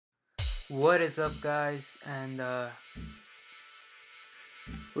What is up, guys? And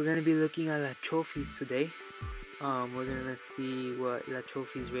we're gonna be looking at La Chofis today. We're gonna see what La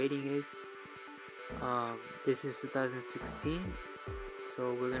Chofis rating is. This is 2016,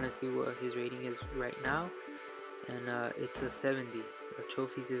 so we're gonna see what his rating is right now. And it's a 70. La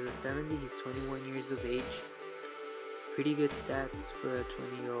Chofis is a 70. He's 21 years of age. Pretty good stats for a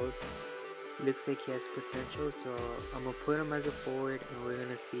 20-year-old. Looks like he has potential, so I'm gonna put him as a forward, and we're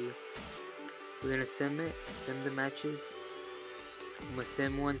gonna see. We're gonna sim the matches. I'm gonna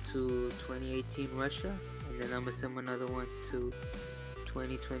sim one to 2018 Russia, and then I'm gonna sim another one to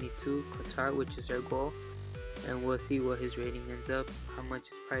 2022 Qatar, which is our goal. And we'll see what his rating ends up, how much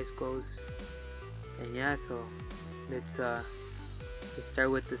his price goes, and yeah. So let's start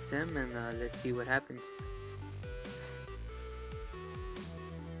with the sim, and let's see what happens.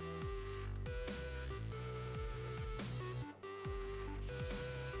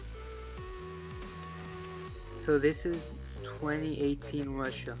 So this is 2018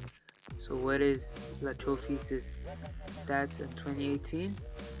 Russia. So what is La Chofis' stats in 2018?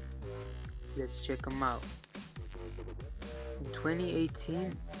 Let's check them out. In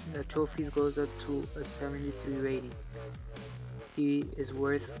 2018, La Chofis goes up to a 73 rating. He is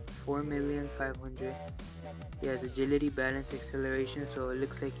worth 4,500,000. He has agility, balance, acceleration, so it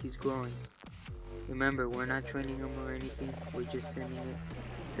looks like he's growing. Remember, we're not training him or anything, we're just sending it.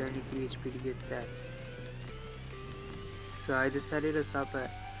 73 is pretty good stats. So I decided to stop at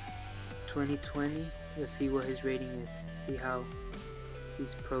 2020. Let's see what his rating is, see how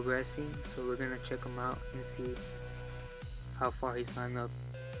he's progressing. So we're gonna check him out and see how far he's gone up.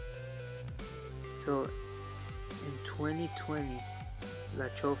 So in 2020, La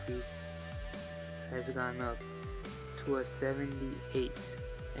Chofis has gone up to a 78,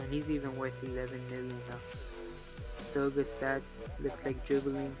 and he's even worth 11 million now. Still good stats. Looks like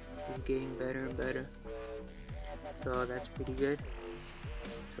dribbling is getting better and better. So that's pretty good.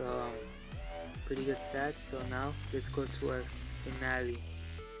 So pretty good stats. So now let's go to our finale.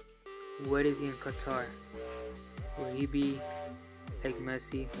 What is he in Qatar? Will he be like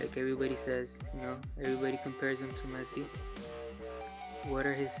Messi, like everybody says? You know, everybody compares him to Messi. What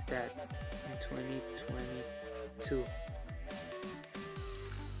are his stats in 2022?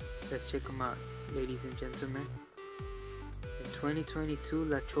 Let's check them out, ladies and gentlemen. In 2022,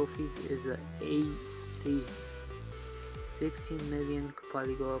 La Chofis is a 80. 16 million, could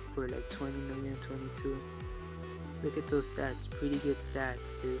probably go up for like 20 million, 22. Look at those stats, pretty good stats,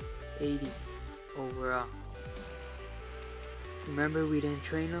 dude. 80 overall. Remember, we didn't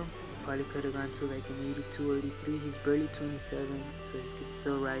train him. Probably could have gone to like an 82, 83. He's barely 27, so he could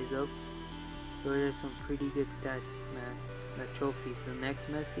still rise up. Those are some pretty good stats, man. La Chofis. The next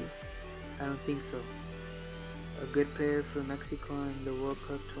Messi? I don't think so. A good player for Mexico in the World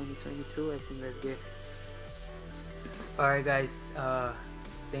Cup 2022. I think that's good. Alright guys,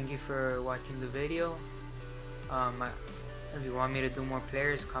 thank you for watching the video. If you want me to do more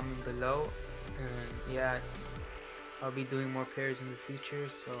players, comment below. And yeah, I'll be doing more players in the future.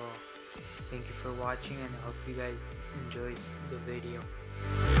 So thank you for watching, and I hope you guys enjoyed the video.